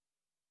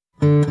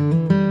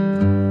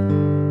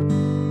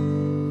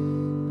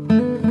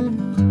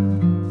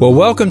Well,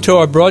 welcome to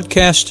our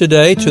broadcast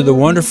today to the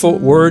wonderful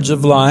words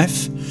of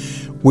life.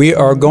 We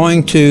are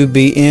going to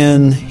be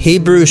in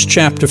Hebrews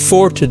chapter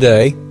 4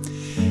 today,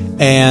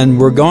 and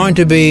we're going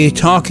to be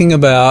talking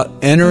about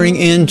entering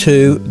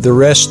into the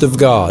rest of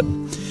God.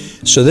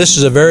 So this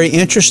is a very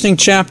interesting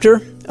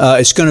chapter.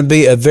 It's going to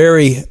be a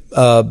very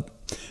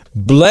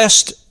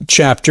blessed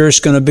chapter. It's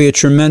going to be a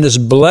tremendous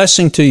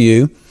blessing to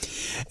you.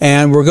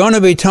 And we're going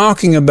to be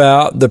talking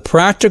about the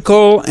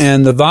practical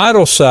and the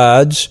vital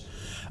sides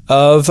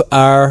of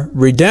our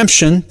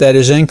redemption that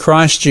is in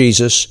Christ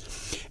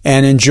Jesus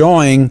and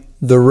enjoying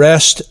the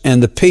rest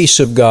and the peace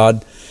of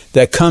God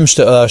that comes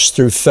to us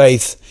through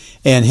faith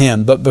in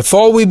Him. But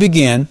before we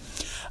begin,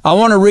 I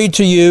want to read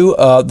to you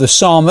the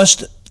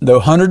psalmist,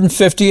 the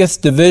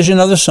 150th division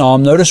of the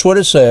psalm. Notice what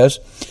it says.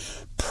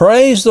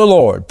 Praise the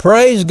Lord.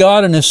 Praise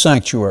God in His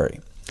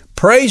sanctuary.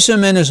 Praise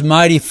Him in His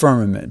mighty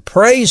firmament.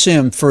 Praise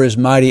Him for His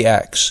mighty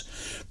acts.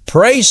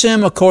 Praise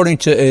Him according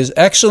to His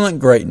excellent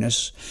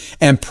greatness,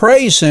 and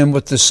praise Him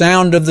with the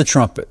sound of the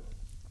trumpet.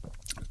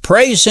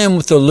 Praise Him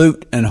with the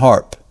lute and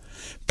harp.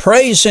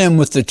 Praise Him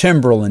with the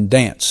timbrel and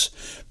dance.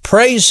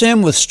 Praise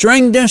Him with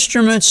stringed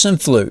instruments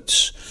and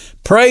flutes.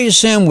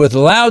 Praise Him with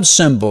loud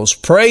cymbals.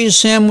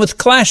 Praise Him with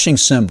clashing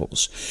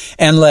cymbals.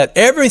 And let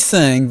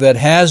everything that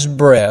has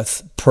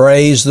breath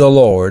praise the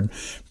Lord.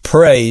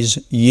 Praise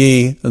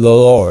ye the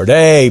Lord.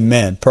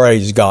 Amen.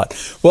 Praise God.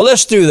 Well,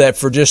 let's do that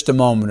for just a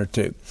moment or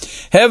two.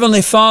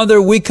 Heavenly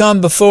Father, we come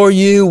before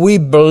you. We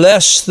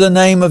bless the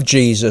name of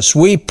Jesus.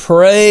 We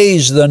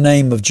praise the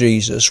name of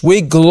Jesus.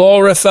 We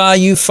glorify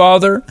you,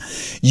 Father.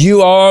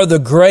 You are the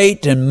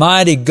great and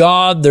mighty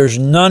God. There's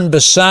none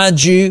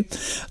beside you.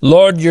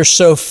 Lord, you're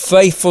so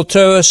faithful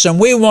to us, and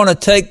we want to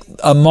take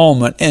a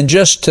moment and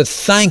just to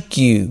thank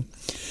you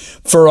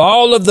for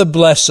all of the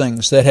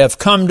blessings that have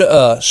come to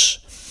us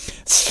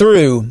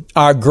through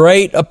our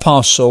great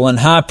apostle and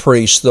high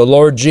priest, the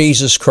Lord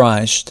Jesus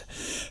Christ,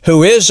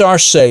 who is our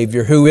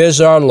Savior, who is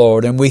our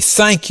Lord. And we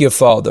thank you,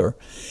 Father.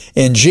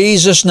 In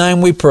Jesus'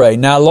 name we pray.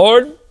 Now,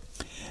 Lord,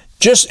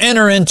 just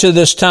enter into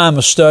this time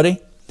of study.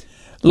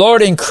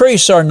 Lord,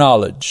 increase our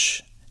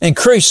knowledge.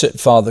 Increase it,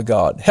 Father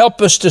God.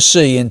 Help us to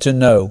see and to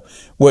know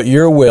what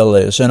your will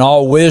is in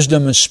all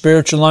wisdom and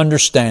spiritual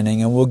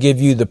understanding. And we'll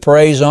give you the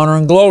praise, honor,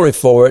 and glory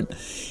for it.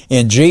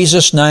 In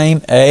Jesus'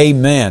 name,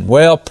 amen.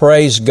 Well,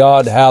 praise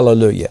God.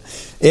 Hallelujah.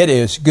 It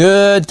is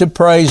good to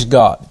praise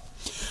God.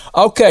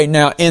 Okay,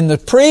 now in the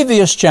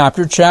previous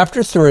chapter,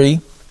 chapter 3,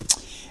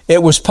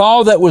 it was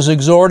Paul that was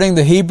exhorting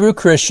the Hebrew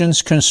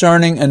Christians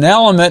concerning an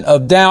element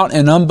of doubt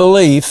and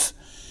unbelief.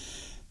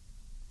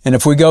 And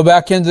if we go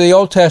back into the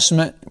Old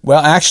Testament,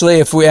 well, actually,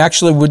 if we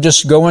actually would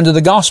just go into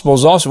the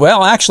Gospels also,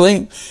 well,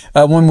 actually,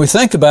 when we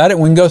think about it,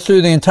 we can go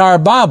through the entire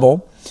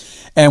Bible,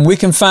 and we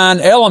can find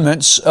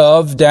elements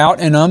of doubt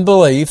and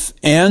unbelief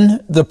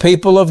in the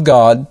people of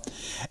God.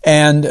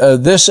 And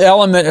this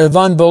element of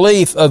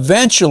unbelief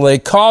eventually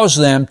caused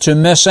them to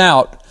miss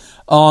out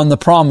on the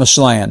promised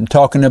land,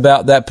 talking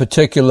about that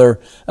particular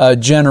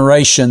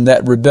generation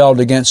that rebelled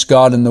against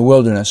God in the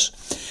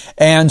wilderness.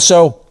 And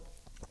so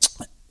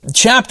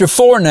chapter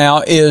 4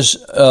 now is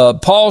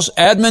Paul's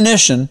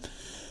admonition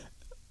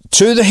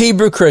to the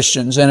Hebrew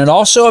Christians, and it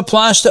also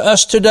applies to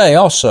us today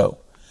also,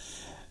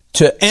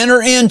 to enter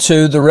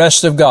into the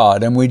rest of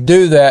God. And we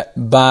do that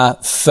by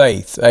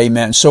faith.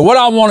 Amen. So what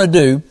I want to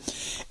do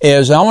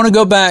is I want to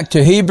go back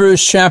to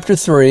Hebrews chapter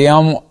 3.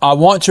 I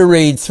want to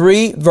read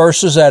 3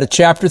 verses out of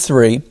chapter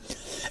 3.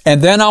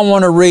 And then I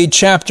want to read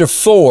chapter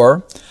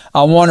 4.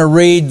 I want to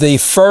read the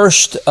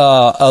first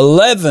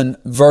 11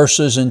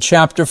 verses in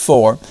chapter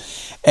 4.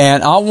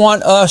 And I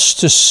want us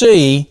to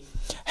see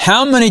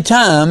how many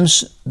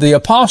times the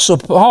Apostle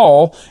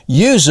Paul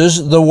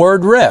uses the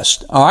word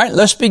rest. All right,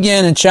 let's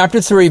begin in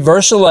chapter 3,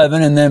 verse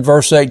 11, and then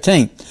verse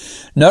 18.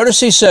 Notice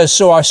he says,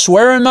 "So I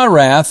swear in my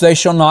wrath, they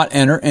shall not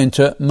enter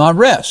into my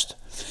rest."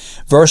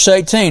 Verse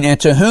 18, "And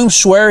to whom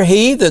sware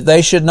he that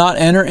they should not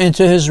enter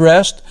into his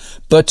rest?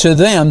 But to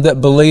them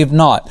that believe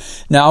not."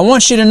 Now, I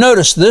want you to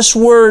notice this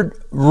word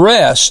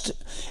rest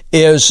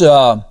is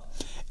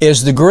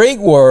the Greek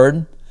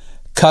word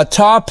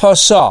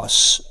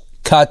katapausos.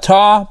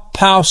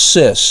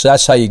 Katapausis.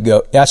 That's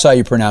how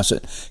you pronounce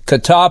it.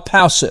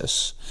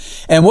 Katapausis.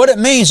 And what it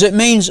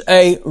means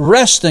a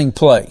resting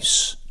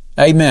place.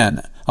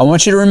 Amen. I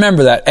want you to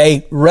remember that.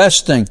 A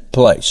resting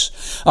place.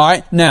 All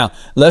right. Now,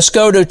 let's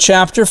go to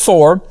chapter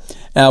 4.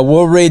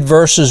 We'll read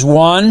verses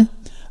 1.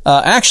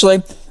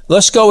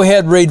 Let's go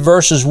ahead and read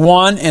verses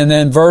 1 and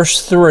then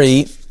verse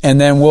 3,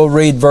 and then we'll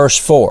read verse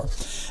 4.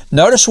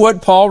 Notice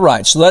what Paul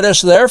writes. "Let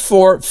us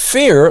therefore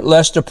fear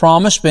lest a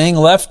promise being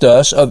left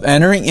us of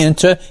entering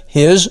into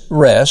his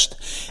rest,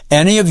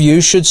 any of you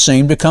should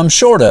seem to come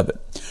short of it.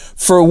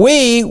 For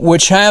we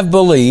which have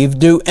believed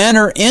do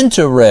enter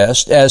into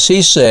rest, as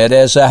he said,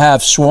 as I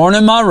have sworn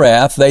in my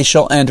wrath, they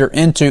shall enter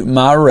into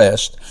my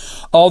rest,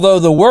 although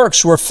the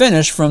works were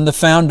finished from the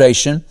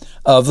foundation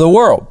of the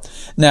world."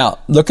 Now,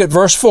 look at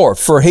verse 4.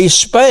 "For he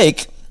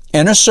spake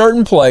in a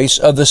certain place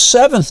of the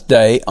seventh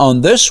day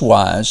on this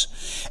wise,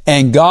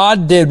 and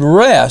God did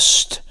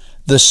rest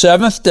the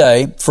seventh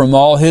day from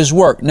all his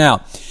work.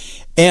 Now,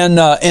 in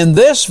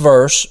this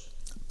verse,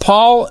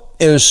 Paul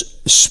is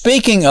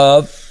speaking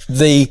of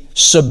the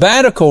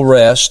sabbatical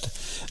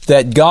rest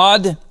that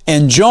God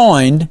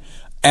enjoined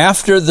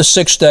after the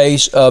 6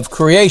 days of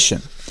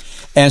creation.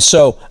 And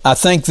so I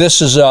think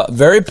this is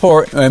very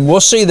important, and we'll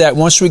see that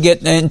once we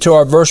get into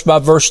our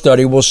verse-by-verse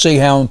study. We'll see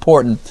how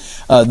important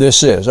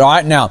this is. All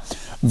right, now,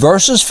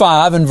 verses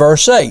 5 and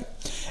verse 8.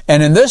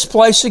 And in this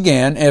place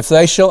again, if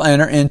they shall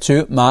enter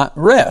into my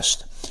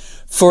rest.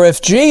 For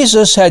if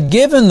Jesus had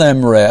given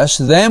them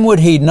rest, then would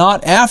he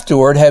not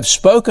afterward have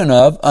spoken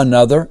of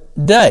another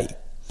day.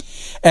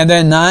 And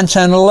then 9,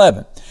 10,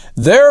 11.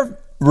 There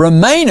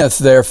remaineth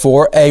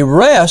therefore a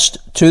rest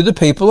to the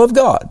people of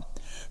God.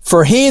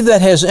 For he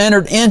that has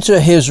entered into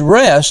his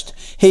rest,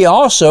 he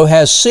also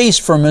has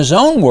ceased from his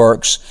own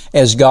works,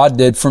 as God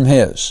did from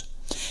his.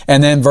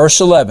 And then verse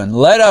 11,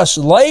 let us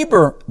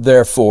labor,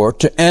 therefore,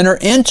 to enter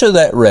into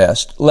that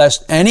rest,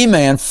 lest any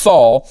man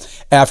fall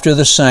after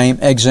the same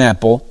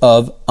example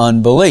of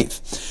unbelief.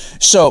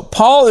 So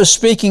Paul is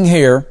speaking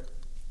here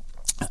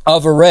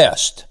of a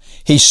rest.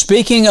 He's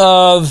speaking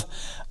of,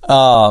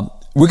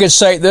 we could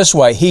say it this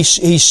way,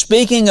 he's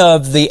speaking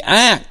of the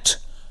act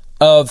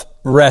of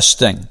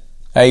resting.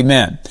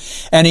 Amen.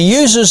 And he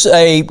uses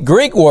a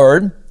Greek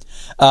word,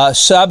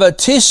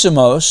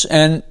 sabbatismos,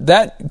 and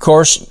that, of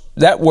course,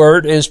 that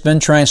word has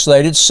been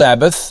translated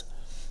Sabbath.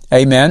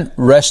 Amen.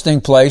 Resting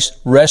place,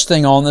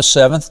 resting on the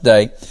seventh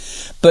day.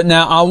 But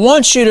now I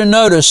want you to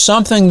notice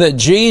something that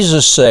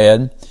Jesus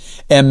said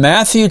in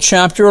Matthew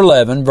chapter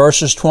 11,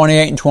 verses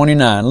 28 and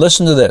 29.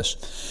 Listen to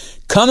this.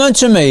 Come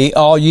unto me,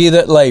 all ye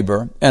that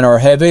labor and are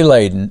heavy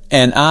laden,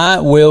 and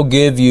I will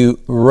give you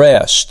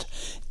rest.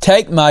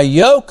 Take my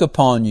yoke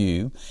upon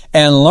you,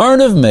 and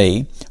learn of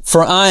me,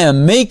 for I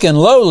am meek and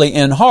lowly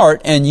in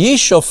heart, and ye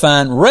shall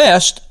find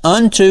rest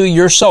unto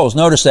your souls.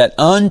 Notice that,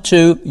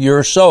 unto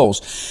your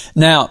souls.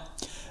 Now,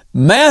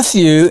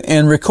 Matthew,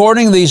 in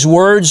recording these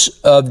words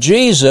of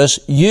Jesus,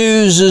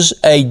 uses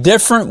a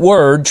different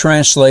word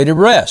translated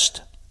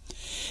rest.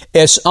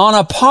 It's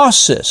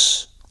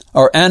anapausis,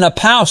 or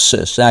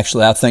anapausis,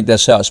 actually, I think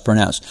that's how it's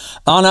pronounced.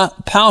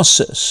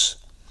 Anapausis.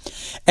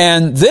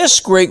 And this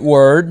Greek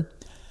word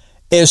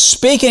is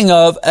speaking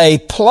of a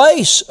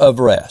place of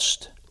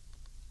rest.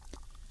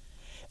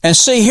 And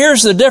see,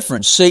 here's the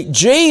difference. See,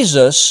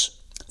 Jesus,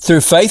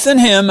 through faith in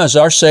Him as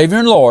our Savior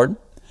and Lord,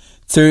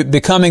 through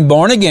becoming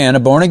born again, a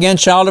born-again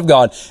child of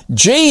God,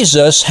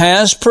 Jesus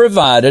has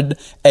provided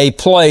a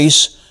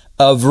place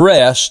of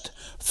rest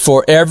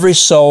for every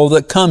soul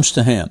that comes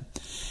to Him.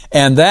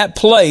 And that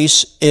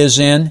place is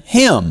in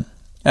Him.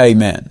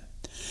 Amen.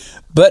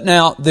 But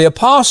now, the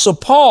Apostle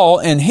Paul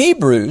in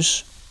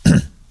Hebrews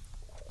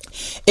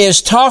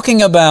is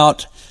talking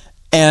about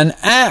an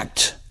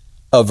act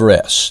of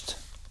rest.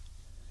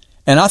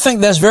 And I think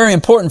that's very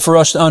important for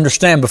us to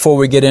understand before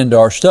we get into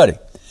our study.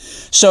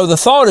 So the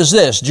thought is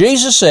this.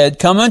 Jesus said,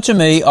 come unto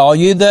me, all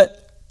you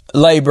that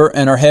labor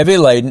and are heavy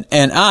laden,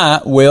 and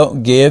I will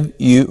give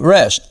you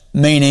rest.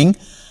 Meaning,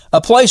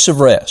 a place of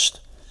rest.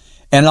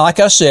 And like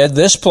I said,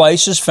 this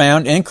place is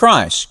found in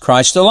Christ,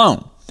 Christ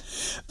alone.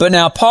 But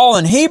now Paul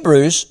in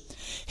Hebrews,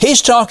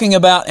 he's talking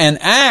about an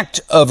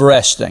act of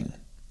resting.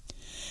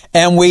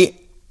 And we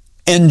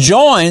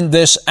enjoin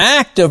this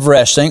act of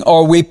resting,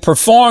 or we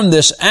perform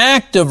this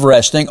act of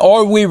resting,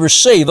 or we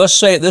receive, let's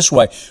say it this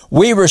way,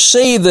 we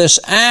receive this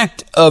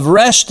act of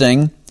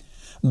resting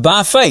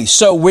by faith.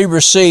 So we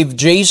receive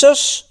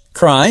Jesus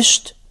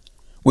Christ,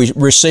 we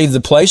receive the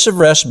place of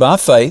rest by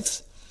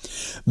faith,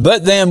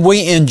 but then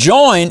we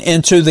enjoin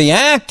into the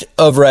act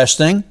of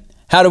resting.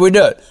 How do we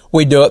do it?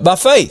 We do it by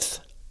faith,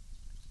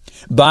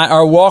 by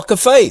our walk of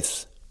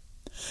faith,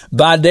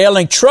 by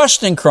daily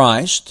trusting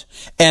Christ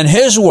and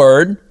His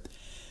Word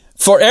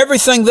for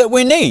everything that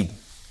we need.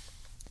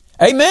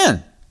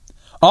 Amen.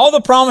 All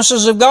the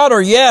promises of God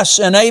are yes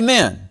and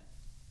amen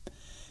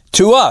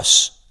to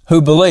us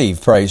who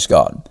believe, praise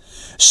God.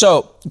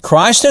 So,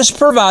 Christ has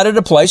provided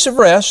a place of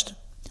rest.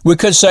 We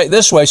could say it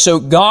this way. So,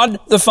 God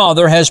the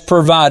Father has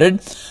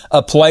provided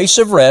a place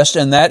of rest,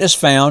 and that is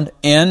found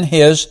in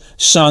His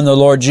Son, the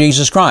Lord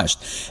Jesus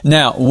Christ.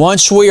 Now,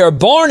 once we are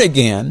born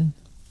again,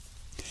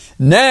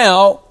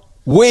 now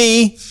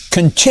we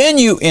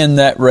continue in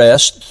that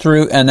rest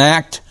through an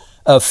act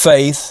of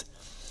faith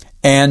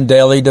and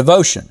daily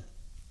devotion.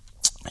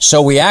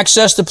 So we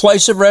access the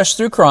place of rest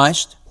through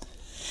Christ,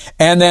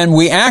 and then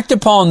we act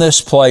upon this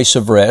place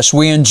of rest.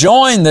 We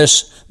enjoin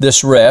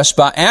this rest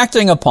by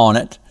acting upon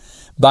it,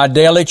 by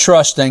daily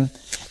trusting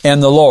in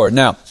the Lord.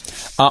 Now,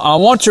 I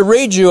want to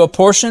read you a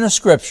portion of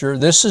Scripture.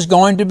 This is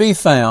going to be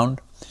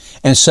found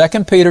in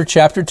 2 Peter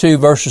chapter 2,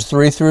 verses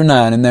 3 through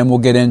 9, and then we'll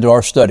get into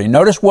our study.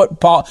 Notice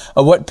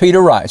what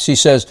Peter writes. He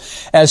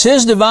says, as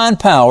His divine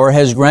power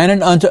has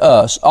granted unto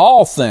us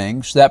all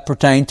things that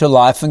pertain to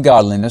life and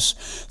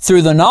godliness,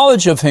 through the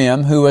knowledge of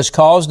Him who has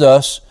called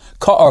us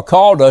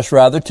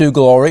to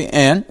glory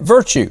and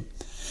virtue,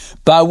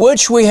 by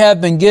which we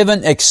have been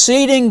given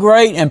exceeding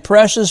great and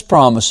precious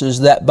promises,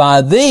 that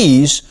by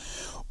these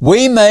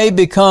we may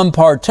become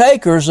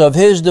partakers of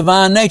His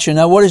divine nature.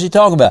 Now, what is He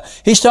talking about?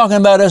 He's talking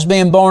about us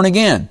being born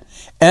again,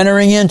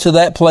 entering into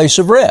that place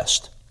of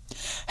rest,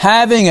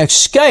 having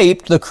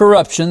escaped the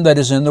corruption that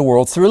is in the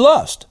world through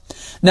lust.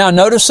 Now,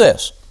 notice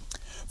this.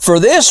 For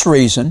this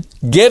reason,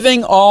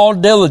 giving all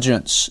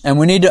diligence, and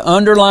we need to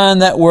underline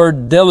that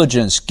word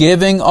diligence,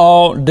 giving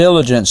all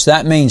diligence.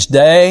 That means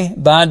day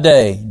by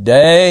day,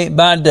 day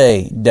by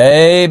day,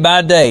 day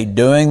by day,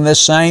 doing the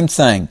same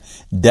thing,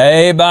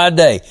 day by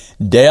day,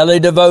 daily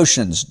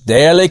devotions,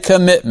 daily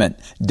commitment,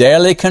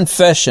 daily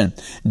confession,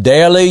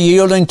 daily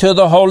yielding to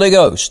the Holy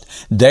Ghost,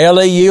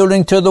 daily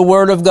yielding to the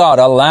Word of God,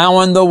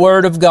 allowing the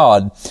Word of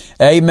God,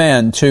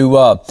 amen,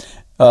 to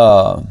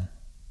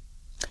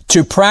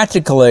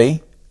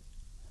practically,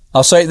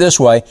 I'll say it this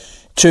way,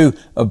 to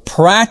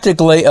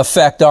practically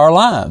affect our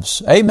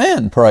lives.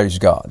 Amen, praise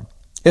God.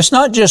 It's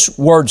not just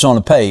words on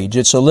a page.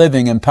 It's a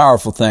living and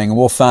powerful thing, and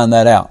we'll find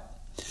that out.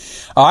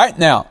 All right,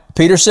 now,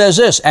 Peter says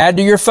this, add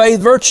to your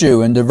faith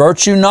virtue, and to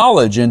virtue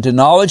knowledge, and to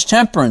knowledge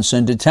temperance,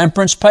 and to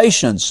temperance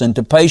patience, and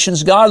to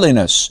patience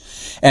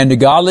godliness, and to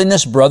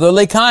godliness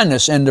brotherly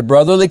kindness, and to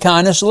brotherly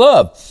kindness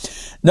love.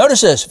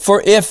 Notice this,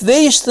 for if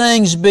these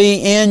things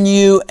be in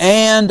you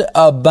and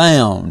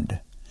abound,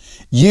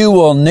 you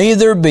will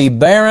neither be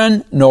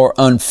barren nor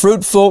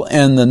unfruitful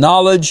in the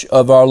knowledge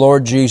of our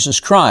Lord Jesus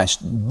Christ.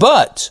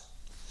 But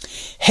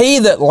he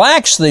that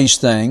lacks these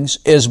things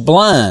is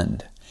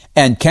blind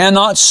and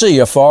cannot see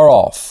afar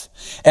off,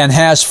 and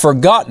has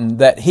forgotten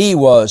that he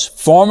was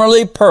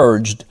formerly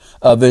purged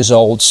of his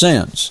old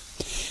sins.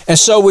 And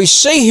so we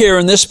see here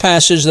in this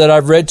passage that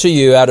I've read to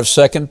you out of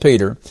 2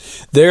 Peter,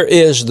 there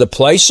is the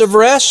place of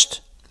rest,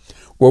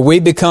 where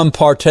we become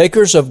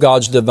partakers of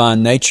God's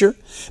divine nature.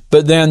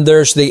 But then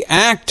there's the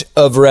act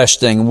of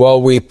resting, where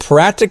we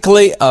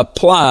practically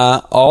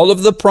apply all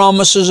of the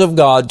promises of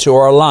God to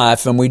our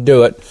life, and we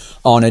do it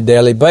on a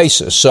daily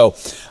basis. So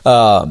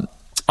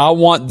I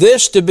want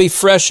this to be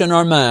fresh in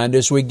our mind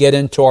as we get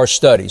into our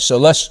study. So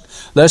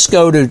let's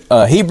go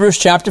to Hebrews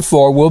chapter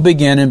 4. We'll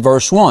begin in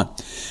verse 1.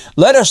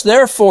 Let us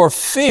therefore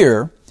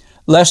fear,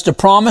 lest a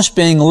promise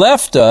being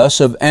left us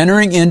of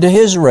entering into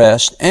His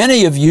rest,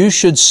 any of you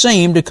should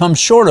seem to come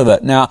short of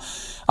it. Now,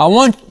 I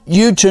want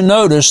you to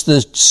notice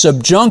the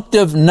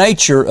subjunctive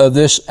nature of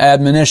this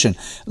admonition.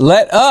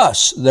 Let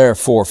us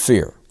therefore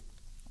fear.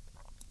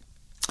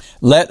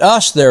 Let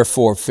us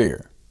therefore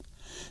fear.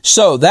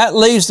 So that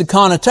leaves the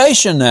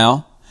connotation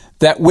now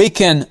that we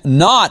can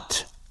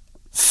not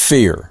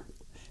fear.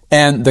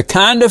 And the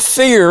kind of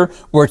fear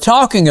we're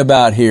talking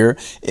about here,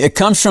 it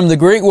comes from the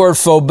Greek word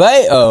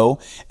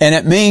phobeo, and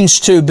it means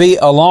to be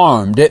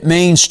alarmed. It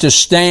means to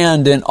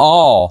stand in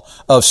awe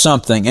of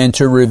something and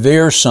to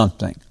revere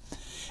something.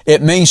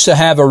 It means to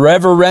have a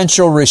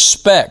reverential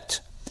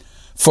respect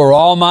for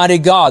Almighty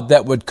God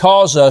that would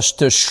cause us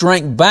to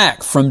shrink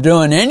back from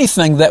doing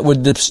anything that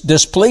would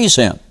displease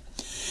Him.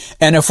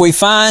 And if we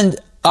find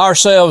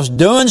ourselves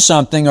doing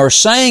something or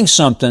saying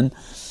something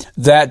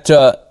that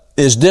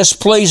is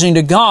displeasing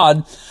to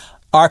God,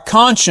 our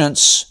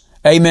conscience,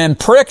 amen,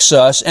 pricks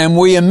us, and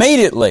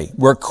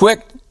we're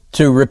quick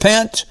to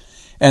repent,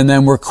 and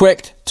then we're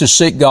quick to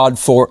seek God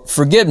for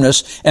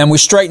forgiveness, and we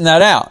straighten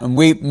that out, and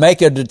we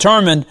make a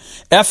determined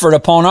effort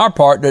upon our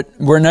part that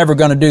we're never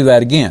going to do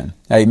that again.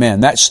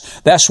 Amen.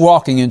 That's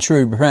walking in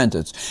true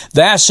repentance.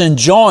 That's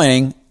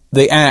enjoying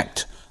the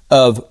act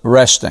of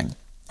resting.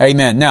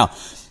 Amen. Now,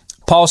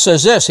 Paul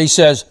says this. He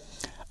says,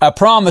 a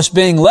promise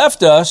being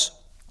left us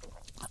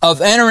of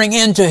entering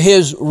into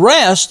His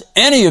rest,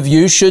 any of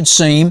you should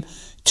seem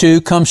to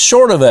come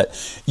short of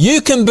it.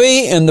 You can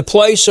be in the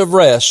place of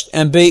rest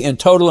and be in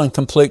total and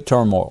complete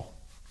turmoil.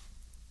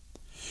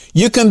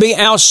 You can be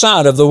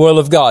outside of the will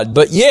of God,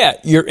 but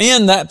yet you're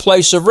in that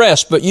place of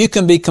rest, but you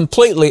can be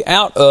completely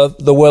out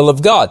of the will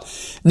of God.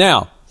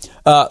 Now,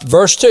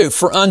 verse 2,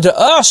 for unto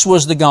us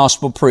was the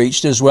gospel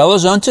preached as well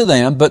as unto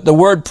them, but the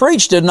word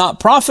preached did not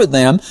profit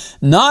them,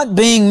 not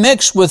being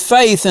mixed with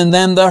faith in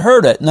them that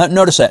heard it.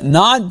 Notice that,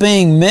 not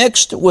being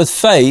mixed with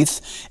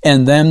faith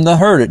in them that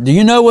heard it. Do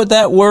you know what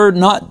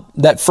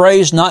that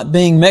phrase, not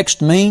being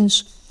mixed,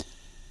 means?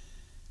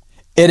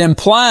 It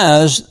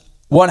implies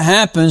what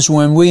happens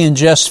when we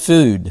ingest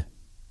food.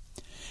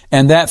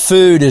 And that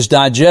food is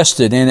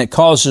digested, and it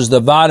causes the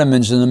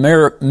vitamins and the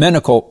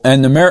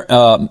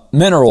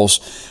minerals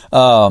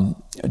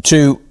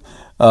to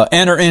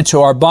enter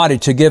into our body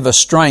to give us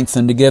strength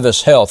and to give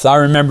us health. I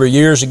remember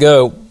years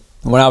ago,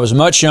 when I was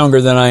much younger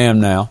than I am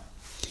now,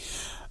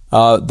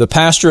 the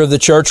pastor of the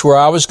church where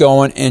I was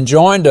going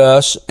enjoined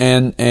us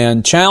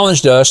and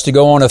challenged us to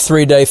go on a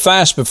 3-day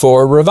fast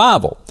before a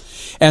revival.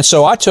 And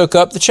so I took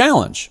up the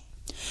challenge.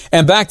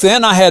 And back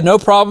then, I had no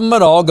problem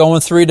at all going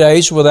 3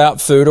 days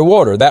without food or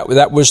water.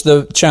 That was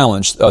the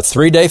challenge, a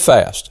 3-day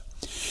fast.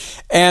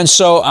 And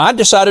so I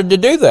decided to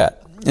do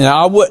that.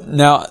 Now,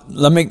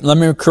 let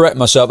me correct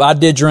myself. I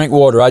did drink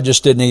water. I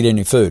just didn't eat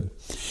any food.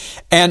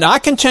 And I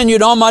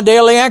continued on my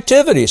daily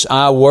activities.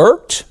 I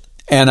worked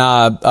and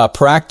I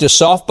practiced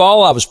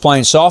softball. I was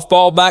playing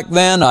softball back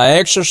then. I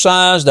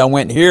exercised. I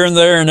went here and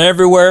there and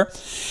everywhere.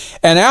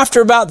 And after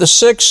about the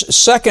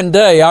second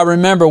day, I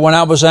remember when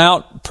I was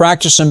out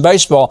practicing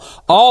baseball,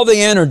 all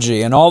the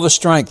energy and all the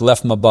strength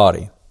left my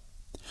body.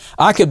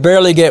 I could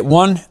barely get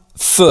one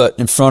foot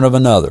in front of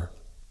another.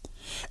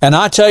 And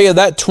I tell you,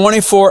 that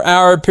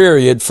 24-hour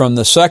period from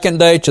the second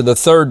day to the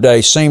third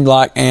day seemed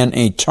like an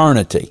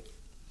eternity.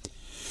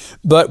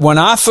 But when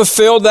I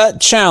fulfilled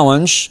that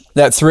challenge,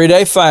 that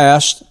 3-day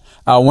fast,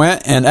 I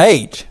went and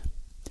ate.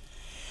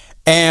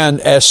 And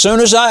as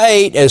soon as I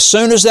ate, as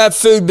soon as that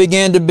food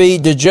began to be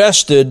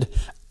digested,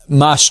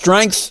 my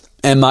strength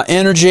and my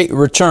energy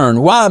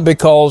returned. Why?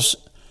 Because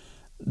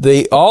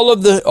all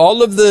of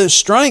the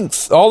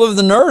strength, all of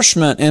the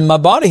nourishment in my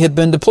body had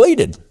been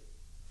depleted.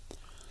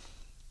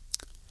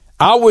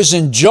 I was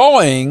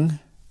enjoying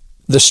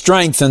the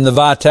strength and the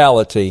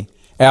vitality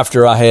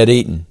after I had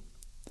eaten.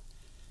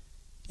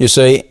 You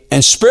see,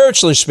 and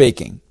spiritually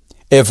speaking,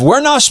 if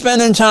we're not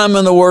spending time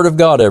in the Word of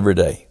God every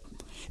day,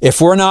 if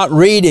we're not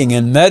reading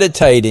and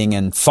meditating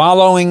and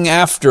following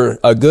after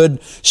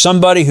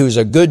somebody who's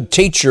a good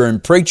teacher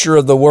and preacher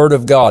of the Word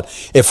of God,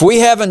 if we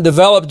haven't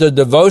developed a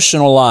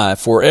devotional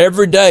life where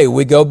every day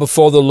we go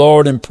before the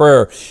Lord in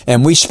prayer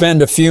and we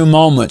spend a few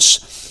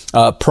moments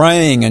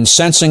praying and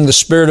sensing the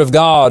Spirit of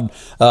God,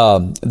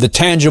 the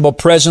tangible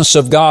presence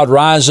of God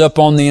rise up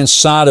on the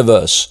inside of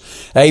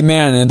us.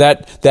 Amen. And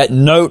that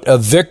note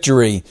of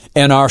victory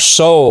in our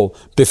soul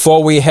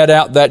before we head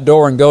out that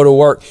door and go to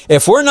work.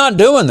 If we're not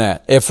doing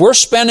that, if we're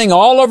spending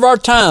all of our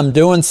time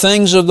doing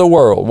things of the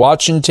world,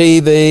 watching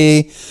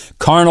TV,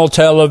 carnal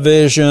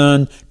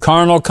television,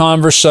 carnal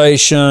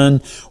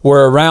conversation,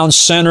 we're around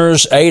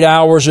sinners 8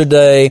 hours a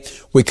day,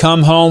 we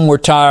come home, we're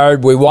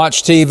tired, we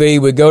watch TV,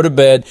 we go to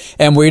bed,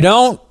 and we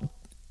don't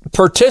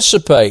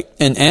participate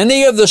in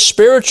any of the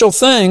spiritual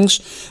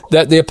things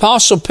that the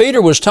Apostle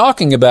Peter was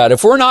talking about,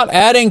 if we're not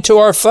adding to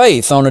our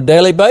faith on a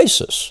daily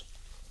basis,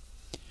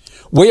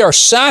 we are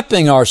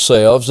sapping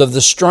ourselves of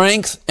the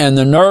strength and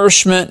the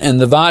nourishment and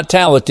the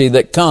vitality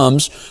that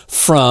comes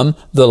from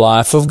the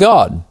life of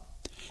God.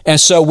 And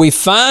so we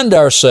find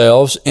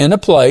ourselves in a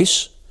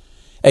place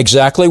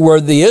exactly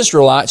where the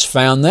Israelites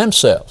found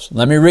themselves.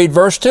 Let me read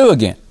verse 2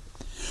 again.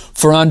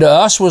 For unto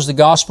us was the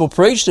gospel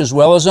preached as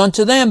well as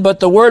unto them, but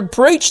the word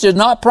preached did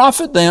not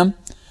profit them,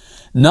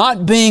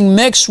 not being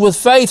mixed with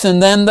faith in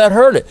them that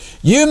heard it.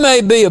 You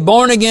may be a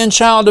born-again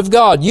child of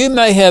God. You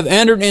may have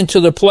entered into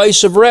the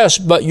place of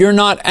rest, but you're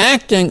not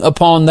acting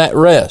upon that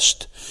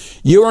rest.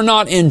 You are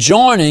not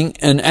enjoying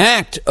an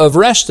act of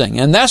resting,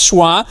 and that's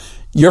why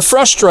you're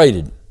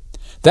frustrated.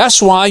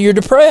 That's why you're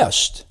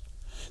depressed.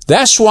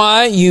 That's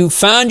why you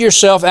find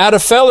yourself out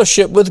of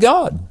fellowship with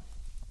God.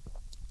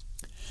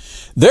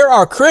 There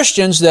are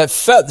Christians that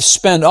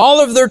spend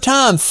all of their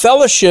time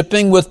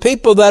fellowshipping with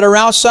people that are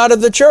outside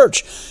of the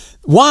church.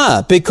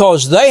 Why?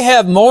 Because they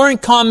have more in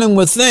common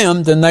with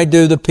them than they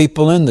do the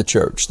people in the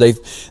church.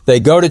 They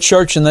go to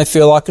church and they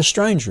feel like a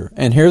stranger.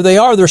 And here they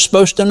are, they're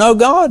supposed to know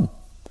God.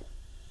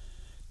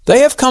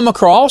 They have come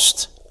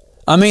across,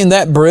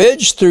 that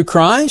bridge through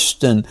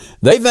Christ, and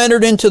they've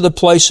entered into the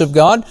place of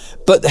God,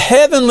 but the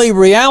heavenly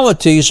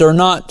realities are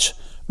not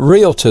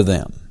real to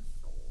them.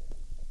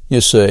 You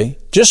see,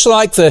 just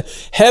like the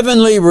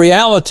heavenly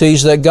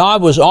realities that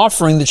God was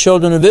offering the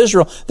children of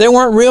Israel, they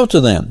weren't real to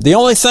them. The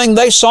only thing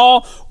they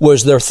saw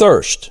was their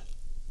thirst.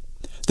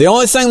 The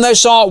only thing they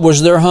saw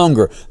was their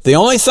hunger. The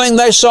only thing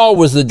they saw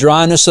was the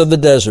dryness of the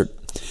desert.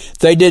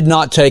 They did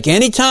not take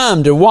any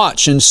time to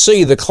watch and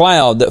see the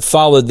cloud that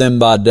followed them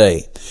by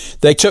day.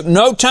 They took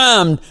no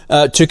time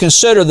to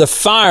consider the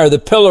fire, the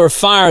pillar of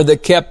fire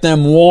that kept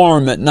them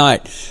warm at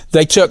night.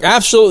 They took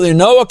absolutely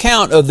no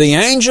account of the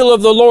angel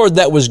of the Lord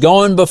that was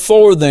going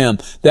before them,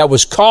 that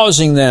was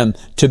causing them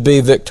to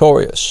be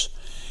victorious.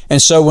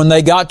 And so when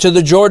they got to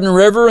the Jordan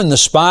River and the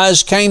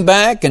spies came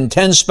back and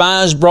 10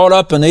 spies brought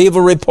up an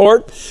evil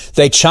report,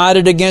 they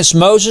chided against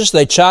Moses,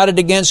 they chided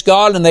against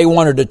God, and they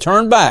wanted to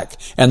turn back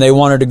and they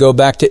wanted to go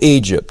back to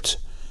Egypt.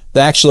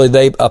 Actually,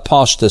 they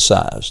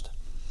apostatized.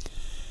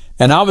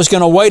 And I was going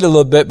to wait a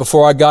little bit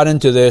before I got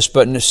into this,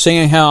 but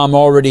seeing how I'm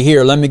already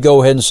here, let me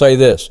go ahead and say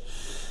this.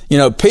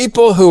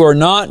 People who are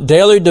not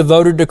daily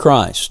devoted to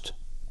Christ,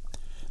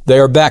 they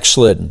are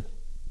backslidden.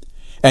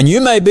 And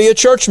you may be a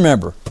church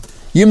member.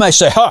 You may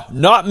say,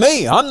 not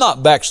me. I'm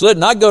not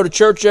backslidden. I go to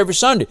church every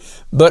Sunday.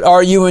 But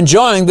are you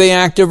enjoying the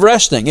act of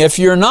resting? If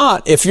you're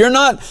not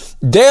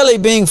daily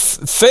being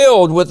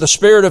filled with the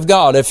Spirit of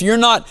God, if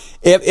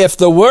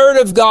the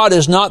Word of God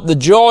is not the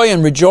joy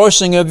and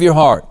rejoicing of your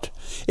heart,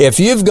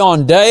 if you've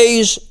gone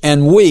days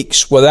and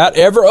weeks without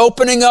ever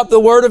opening up the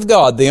Word of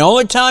God, the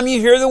only time you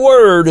hear the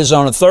Word is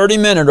on a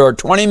 30-minute or a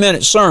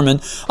 20-minute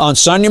sermon on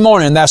Sunday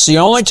morning. That's the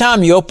only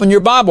time you open your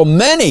Bible.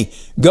 Many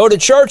go to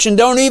church and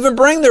don't even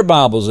bring their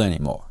Bibles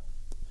anymore.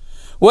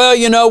 Well,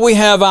 we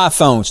have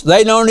iPhones.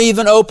 They don't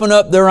even open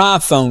up their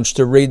iPhones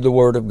to read the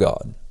Word of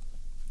God.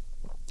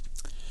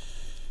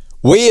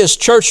 We as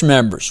church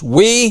members,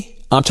 we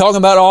I'm talking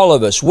about all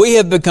of us. We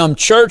have become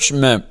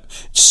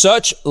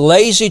such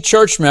lazy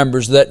church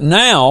members that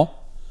now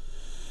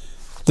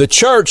the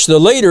church, the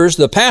leaders,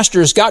 the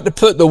pastors got to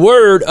put the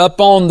Word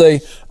up on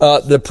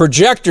the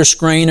projector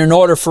screen in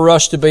order for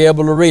us to be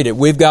able to read it.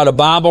 We've got a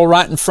Bible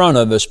right in front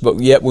of us, but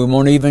yet we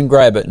won't even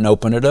grab it and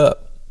open it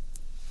up.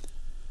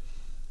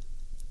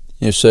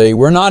 You see,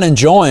 we're not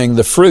enjoying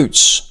the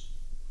fruits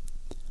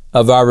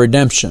of our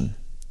redemption.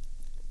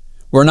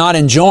 We're not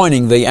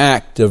enjoying the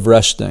act of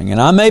resting.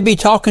 And I may be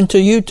talking to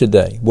you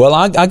today. Well,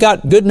 I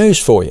got good news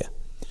for you.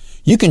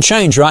 You can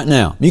change right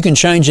now. You can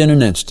change in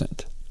an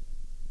instant.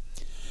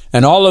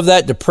 And all of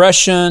that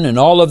depression and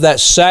all of that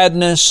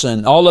sadness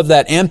and all of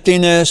that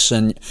emptiness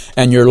and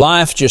your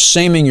life just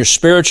seeming, your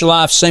spiritual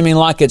life seeming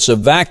like it's a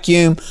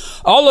vacuum,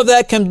 all of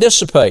that can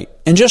dissipate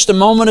in just a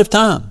moment of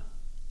time.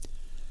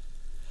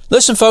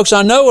 Listen, folks,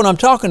 I know what I'm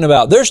talking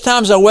about. There's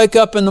times I wake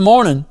up in the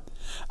morning,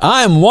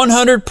 I am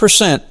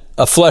 100%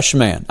 a flesh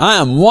man. I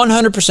am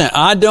 100%.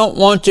 I don't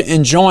want to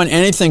enjoy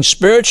anything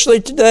spiritually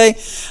today.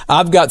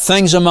 I've got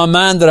things in my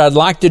mind that I'd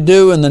like to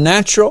do in the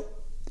natural.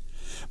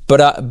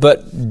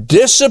 But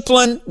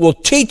discipline will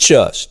teach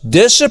us.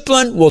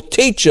 Discipline will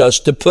teach us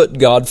to put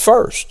God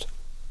first.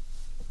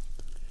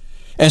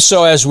 And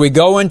so as we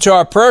go into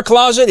our prayer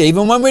closet,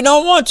 even when we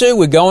don't want to,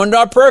 we go into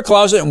our prayer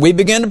closet and we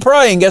begin to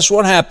pray, and guess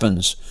what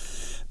happens?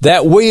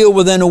 That wheel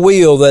within a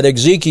wheel that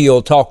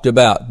Ezekiel talked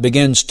about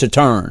begins to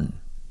turn.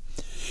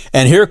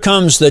 And here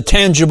comes the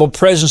tangible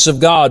presence of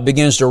God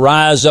begins to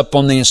rise up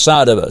on the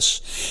inside of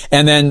us.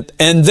 And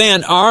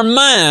then our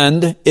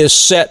mind is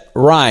set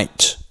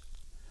right.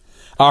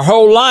 Our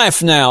whole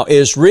life now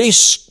is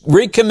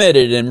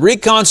recommitted and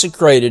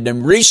reconsecrated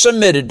and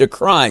resubmitted to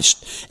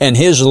Christ and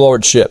His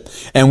Lordship.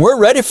 And we're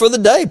ready for the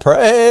day.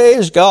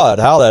 Praise God.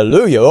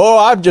 Hallelujah. Oh,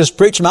 I've just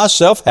preached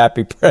myself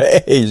happy.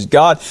 Praise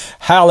God.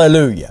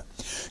 Hallelujah.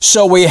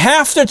 So we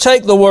have to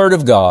take the Word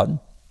of God,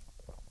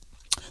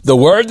 the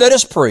Word that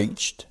is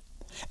preached,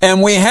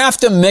 and we have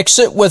to mix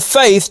it with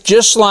faith,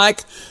 just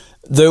like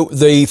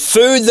the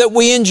food that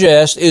we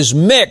ingest is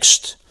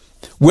mixed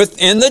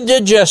within the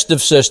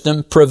digestive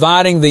system,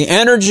 providing the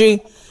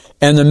energy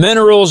and the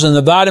minerals and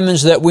the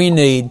vitamins that we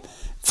need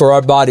for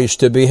our bodies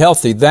to be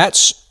healthy.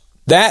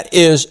 That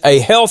is a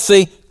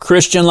healthy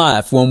Christian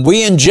life. When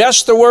we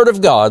ingest the Word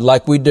of God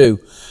like we do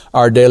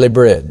our daily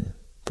bread.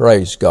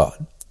 Praise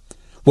God.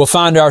 We'll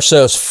find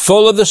ourselves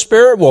full of the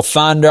Spirit. We'll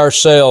find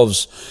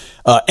ourselves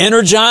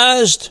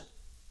energized.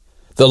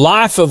 The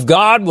life of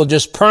God will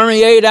just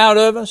permeate out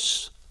of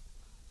us.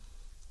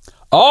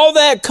 All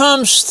that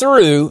comes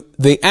through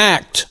the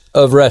act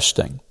of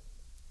resting.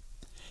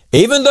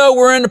 Even though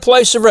we're in a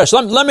place of rest.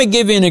 Let me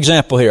give you an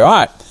example here. All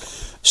right.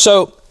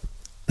 So,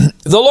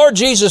 the Lord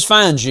Jesus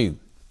finds you.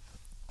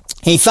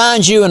 He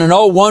finds you in an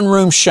old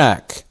one-room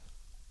shack.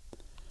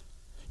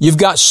 You've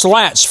got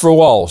slats for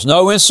walls.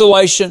 No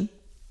insulation.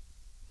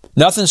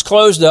 Nothing's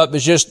closed up.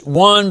 It's just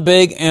one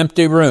big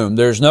empty room.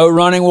 There's no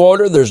running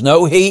water. There's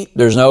no heat.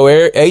 There's no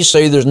air,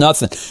 AC. There's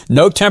nothing.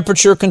 No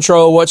temperature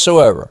control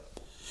whatsoever.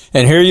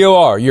 And here you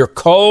are. You're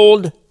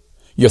cold.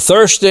 You're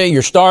thirsty.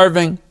 You're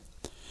starving.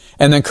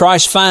 And then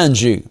Christ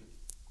finds you.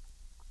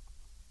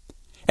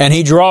 And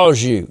He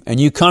draws you. And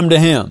you come to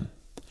Him.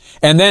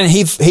 And then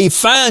He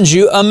finds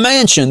you a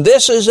mansion.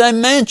 This is a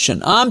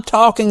mansion. I'm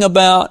talking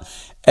about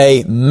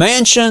a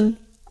mansion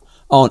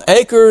on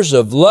acres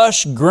of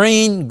lush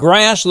green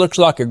grass, looks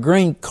like a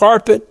green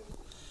carpet,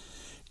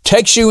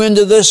 takes you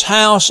into this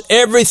house.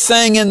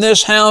 Everything in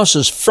this house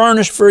is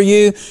furnished for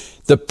you,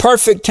 the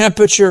perfect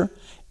temperature,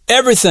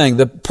 everything,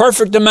 the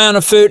perfect amount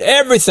of food,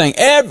 everything,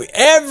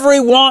 every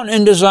want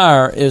and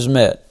desire is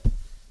met.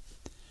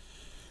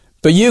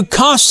 But you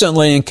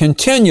constantly and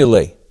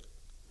continually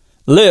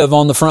live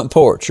on the front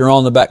porch or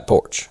on the back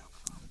porch.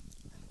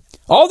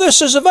 All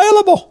this is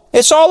available.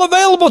 It's all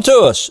available to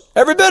us,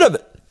 every bit of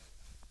it.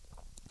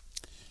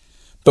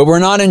 But we're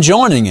not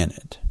enjoying in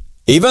it,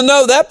 even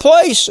though that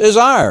place is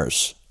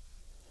ours.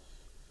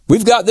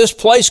 We've got this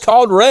place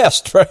called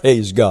rest,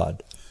 praise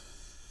God.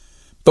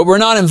 But we're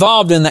not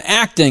involved in the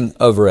acting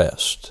of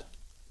rest.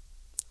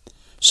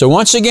 So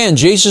once again,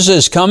 Jesus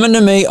says, "Come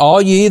unto me,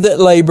 all ye that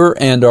labor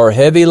and are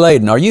heavy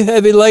laden." Are you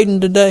heavy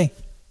laden today?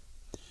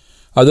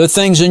 Are there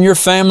things in your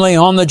family,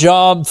 on the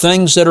job,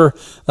 things that are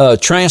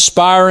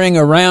transpiring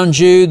around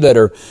you that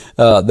are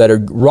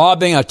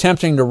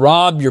attempting to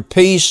rob your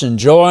peace and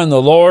joy in the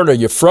Lord? Are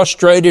you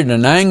frustrated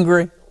and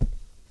angry?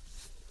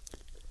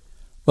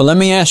 Well, let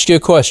me ask you a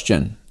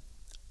question.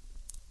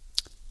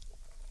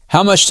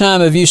 How much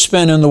time have you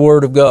spent in the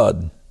Word of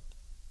God?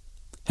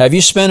 Have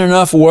you spent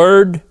enough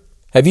Word?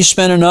 Have you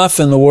spent enough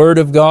in the Word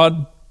of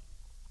God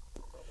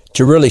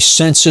to really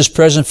sense His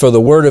presence, for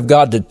the Word of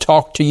God to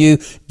talk to you?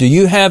 Do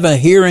you have a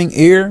hearing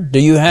ear? Do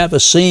you have a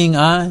seeing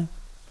eye?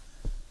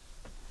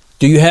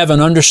 Do you have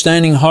an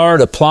understanding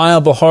heart, a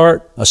pliable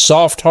heart, a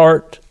soft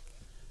heart,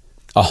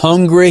 a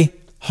hungry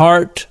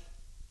heart?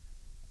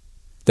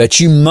 That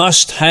you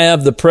must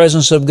have the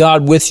presence of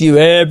God with you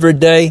every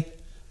day?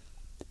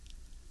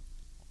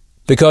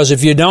 Because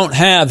if you don't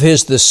have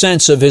the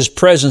sense of His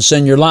presence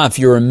in your life,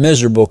 you're a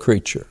miserable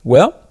creature.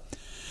 Well,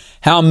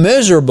 how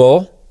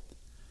miserable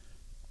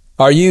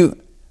are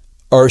you,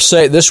 or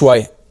say it this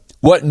way,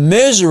 what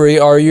misery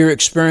are you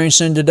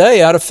experiencing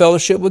today out of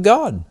fellowship with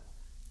God?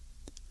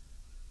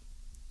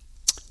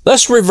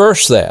 Let's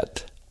reverse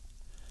that.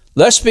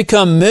 Let's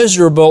become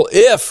miserable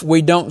if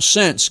we don't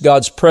sense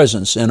God's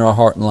presence in our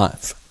heart and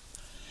life.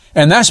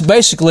 And that's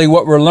basically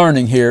what we're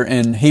learning here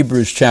in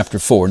Hebrews chapter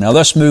 4. Now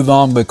let's move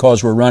on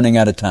because we're running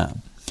out of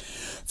time.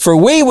 For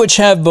we which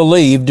have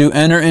believed do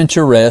enter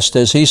into rest,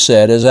 as he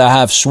said, as I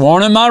have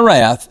sworn in my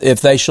wrath,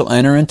 if they shall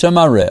enter into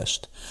my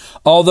rest.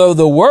 Although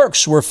the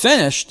works were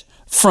finished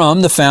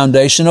from the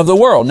foundation of the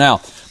world.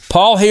 Now,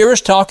 Paul here is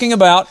talking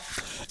about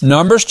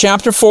Numbers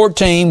chapter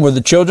 14, where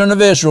the children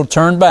of Israel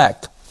turned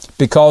back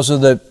because of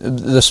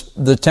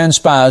the 10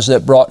 spies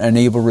that brought an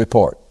evil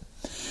report.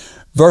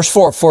 Verse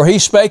 4, for he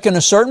spake in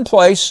a certain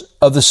place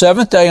of the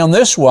seventh day on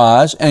this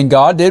wise, and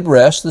God did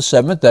rest the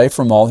seventh day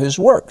from all his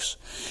works.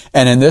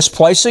 And in this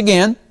place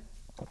again,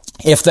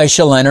 if they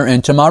shall enter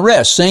into my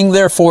rest. Seeing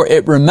therefore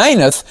it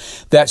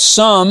remaineth that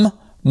some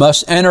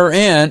must enter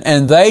in,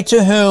 and they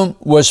to whom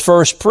was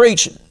first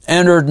preached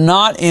entered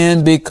not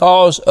in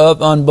because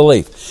of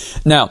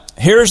unbelief. Now,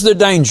 here's the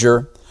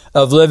danger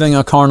of living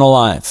a carnal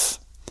life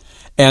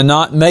and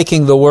not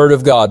making the Word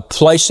of God,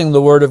 placing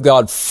the Word of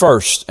God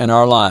first in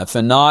our life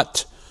and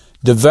not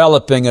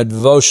developing a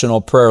devotional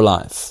prayer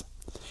life.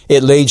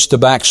 It leads to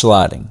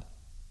backsliding.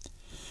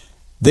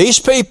 These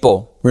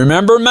people,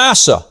 remember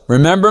Massa,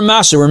 remember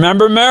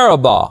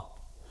Meribah,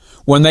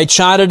 when they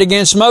chided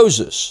against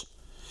Moses.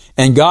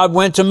 And God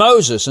went to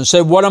Moses and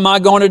said, what am I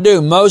going to do?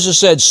 Moses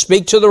said,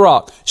 speak to the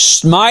rock.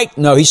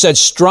 He said,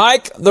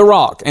 strike the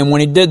rock. And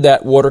when he did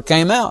that, water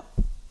came out.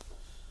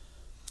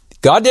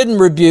 God didn't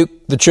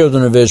rebuke the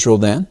children of Israel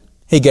then.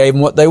 He gave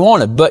them what they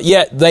wanted. But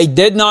yet they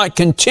did not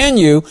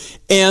continue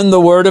in the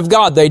Word of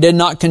God. They did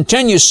not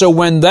continue. So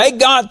when they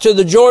got to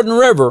the Jordan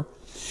River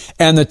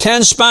and the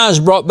 10 spies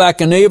brought back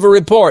an evil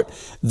report,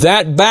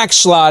 that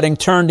backsliding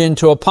turned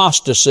into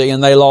apostasy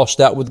and they lost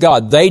out with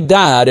God. They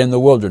died in the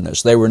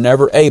wilderness. They were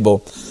never able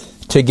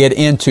to get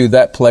into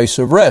that place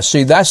of rest.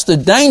 See, that's the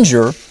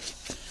danger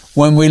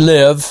when we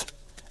live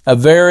a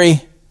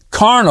very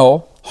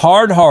carnal,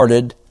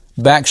 hard-hearted,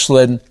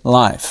 backslidden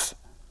life.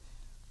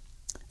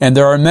 And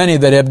there are many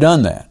that have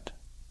done that.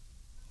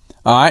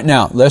 All right,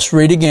 now let's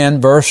read again,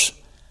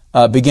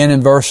 begin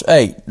in verse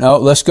 8. No,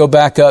 let's go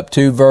back up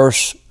to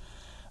verse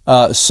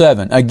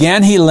 7.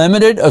 Again, he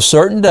limited a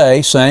certain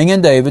day, saying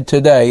in David,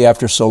 today,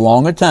 after so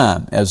long a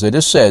time, as it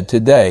is said,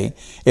 today,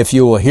 if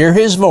you will hear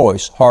his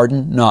voice,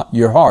 harden not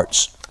your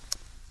hearts.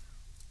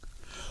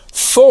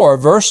 For,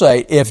 verse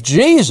 8, if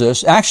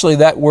Jesus, actually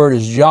that word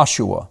is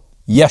Joshua,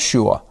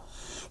 Yeshua.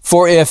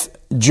 For if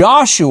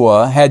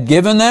Joshua had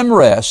given them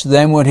rest,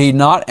 then would he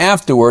not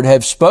afterward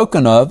have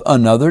spoken of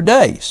another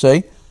day?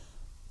 See?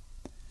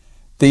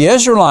 The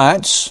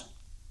Israelites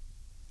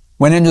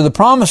went into the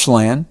promised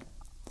land,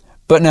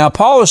 but now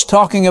Paul is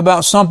talking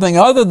about something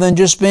other than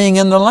just being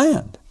in the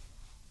land.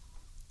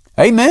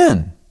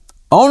 Amen.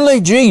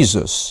 Only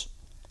Jesus,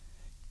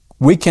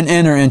 we can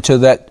enter into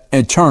that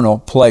eternal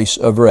place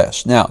of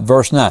rest. Now,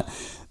 verse 9.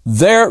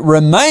 There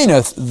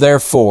remaineth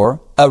therefore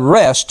a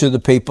rest to the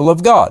people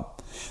of God.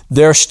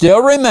 There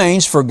still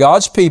remains for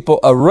God's people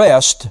a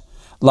rest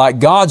like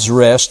God's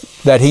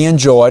rest that he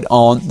enjoyed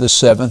on the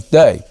seventh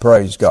day.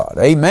 Praise God.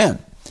 Amen.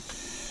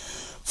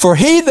 For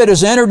he that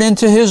has entered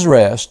into his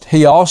rest,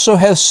 he also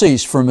hath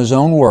ceased from his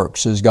own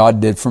works, as God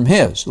did from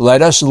his.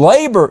 Let us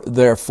labor,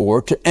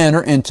 therefore, to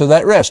enter into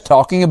that rest.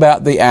 Talking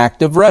about the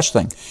act of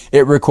resting.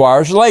 It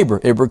requires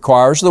labor. It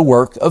requires the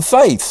work of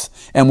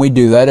faith. And we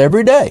do that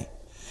every day.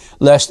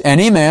 Lest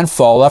any man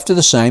fall after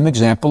the same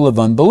example of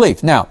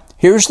unbelief. Now,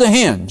 here's the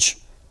hinge.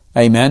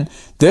 Amen.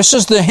 This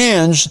is the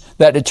hinge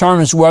that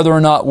determines whether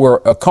or not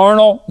we're a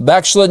carnal,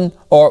 backslidden,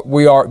 or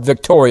we are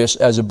victorious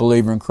as a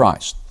believer in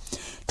Christ.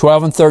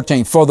 12 and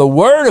 13. For the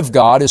word of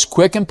God is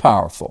quick and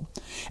powerful,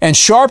 and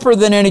sharper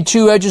than any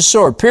two-edged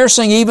sword,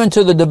 piercing even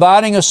to the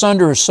dividing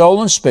asunder of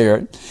soul and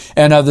spirit,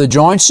 and of the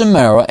joints and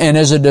marrow, and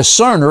is a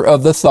discerner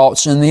of the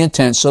thoughts and the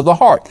intents of the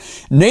heart.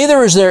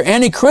 Neither is there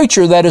any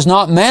creature that is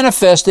not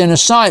manifest in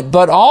his sight,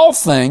 but all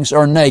things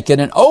are naked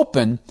and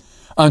open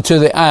unto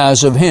the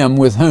eyes of him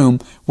with whom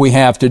we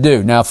have to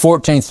do. Now,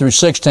 14 through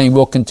 16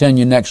 we'll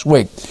continue next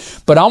week.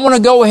 But I want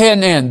to go ahead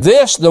and end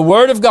this, the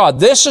Word of God.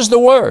 This is the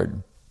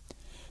Word.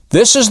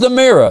 This is the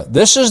mirror.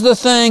 This is the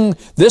thing.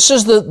 This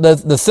is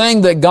the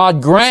thing that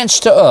God grants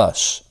to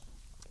us.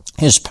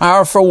 His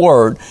powerful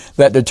Word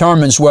that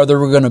determines whether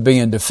we're going to be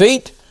in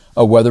defeat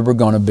or whether we're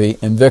going to be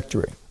in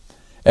victory.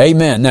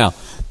 Amen. Now,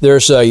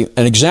 there's an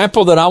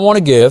example that I want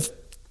to give,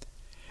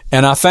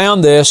 and I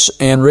found this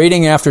in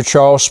reading after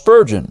Charles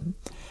Spurgeon.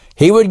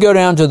 He would go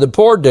down to the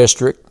poor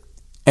district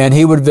and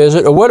he would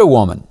visit a widow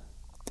woman.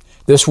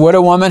 This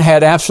widow woman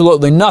had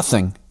absolutely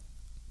nothing,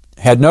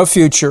 had no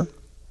future.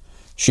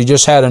 She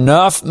just had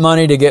enough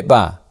money to get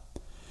by.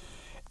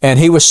 And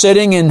he was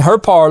sitting in her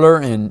parlor,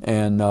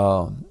 and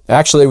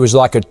Actually, it was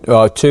like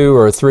a 2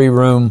 or 3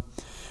 room,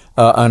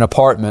 an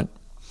apartment.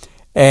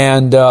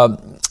 And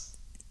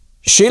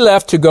she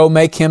left to go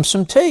make him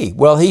some tea.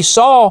 Well, he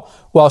saw,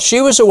 while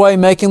she was away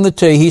making the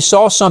tea, he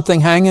saw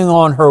something hanging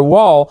on her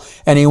wall,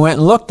 and he went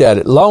and looked at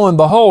it. Lo and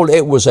behold,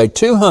 it was a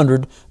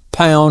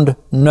 200-pound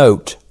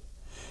note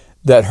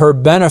that her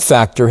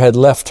benefactor had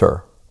left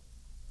her.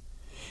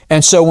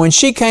 And so when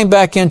she came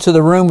back into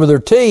the room with her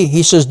tea,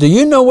 he says, "Do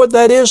you know what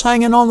that is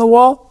hanging on the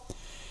wall?"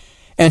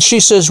 And she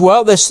says,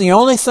 "Well, that's the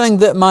only thing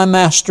that my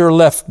master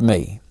left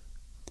me,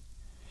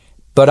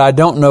 but I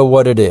don't know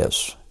what it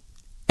is."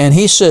 And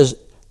he says,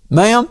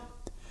 "Ma'am,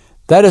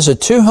 that is a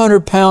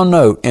 200-pound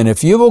note, and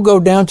if you will go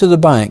down to the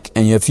bank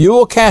and if you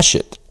will cash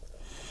it,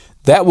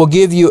 that will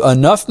give you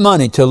enough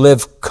money to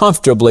live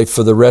comfortably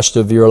for the rest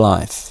of your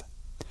life."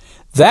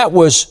 That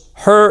was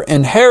her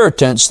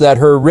inheritance that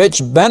her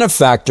rich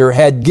benefactor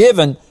had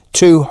given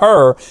to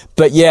her,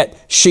 but yet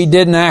she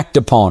didn't act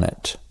upon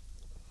it.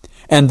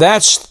 And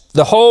that's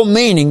the whole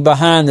meaning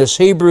behind this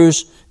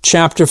Hebrews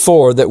chapter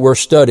 4 that we're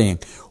studying.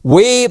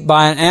 We,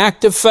 by an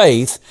act of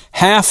faith,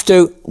 have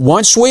to,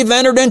 once we've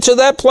entered into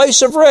that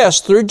place of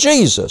rest through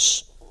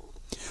Jesus,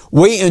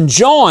 we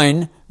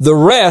enjoin the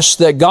rest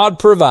that God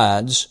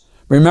provides.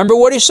 Remember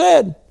what He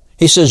said.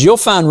 He says, "You'll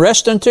find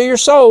rest unto your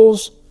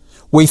souls."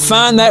 We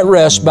find that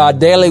rest by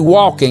daily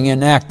walking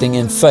and acting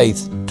in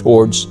faith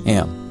towards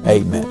Him.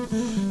 Amen.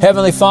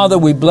 Heavenly Father,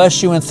 we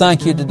bless You and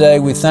thank You today.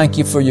 We thank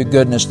You for Your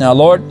goodness. Now,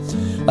 Lord,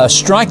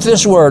 strike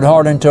this word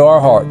hard into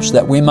our hearts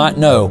that we might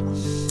know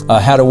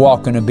how to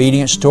walk in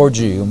obedience towards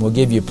You. And we'll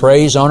give You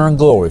praise, honor, and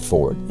glory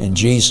for it. In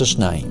Jesus'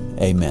 name,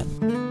 amen.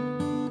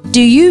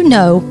 Do you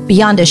know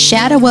beyond a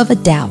shadow of a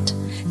doubt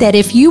that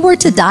if you were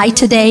to die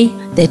today,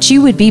 that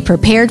you would be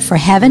prepared for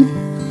heaven?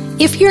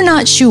 If you're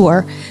not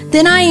sure,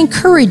 then I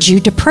encourage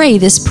you to pray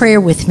this prayer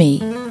with me.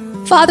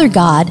 Father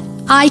God,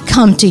 I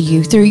come to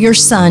You through Your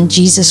Son,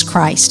 Jesus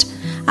Christ.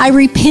 I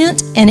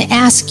repent and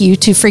ask You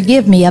to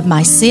forgive me of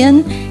my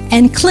sin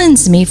and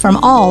cleanse me from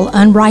all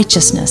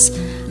unrighteousness.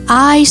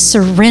 I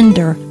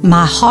surrender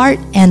my heart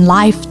and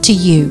life to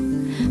You.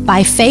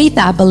 By faith,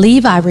 I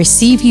believe I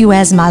receive You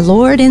as my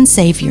Lord and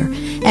Savior,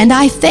 and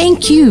I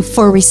thank You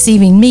for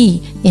receiving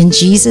me in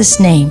Jesus'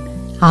 name.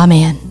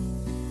 Amen.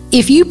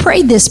 If you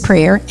prayed this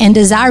prayer and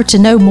desire to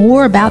know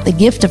more about the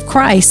gift of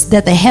Christ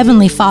that the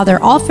Heavenly Father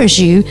offers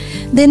you,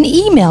 then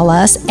email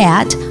us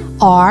at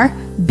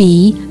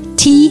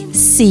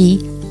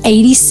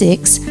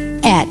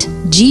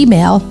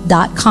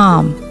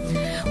rbtc86@gmail.com.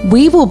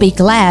 We will be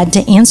glad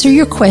to answer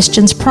your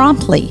questions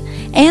promptly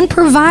and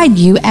provide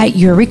you at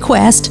your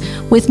request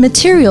with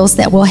materials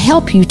that will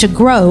help you to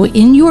grow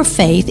in your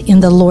faith in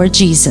the Lord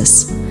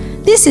Jesus.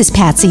 This is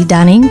Patsy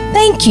Dunning.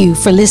 Thank you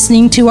for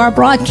listening to our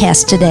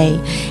broadcast today.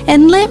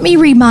 And let me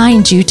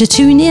remind you to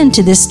tune in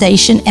to this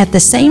station at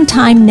the same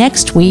time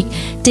next week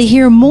to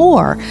hear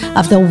more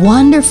of the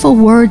wonderful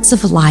words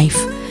of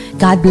life.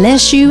 God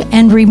bless you,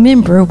 and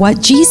remember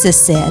what Jesus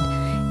said,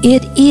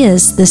 "It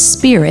is the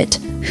Spirit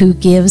who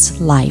gives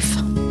life."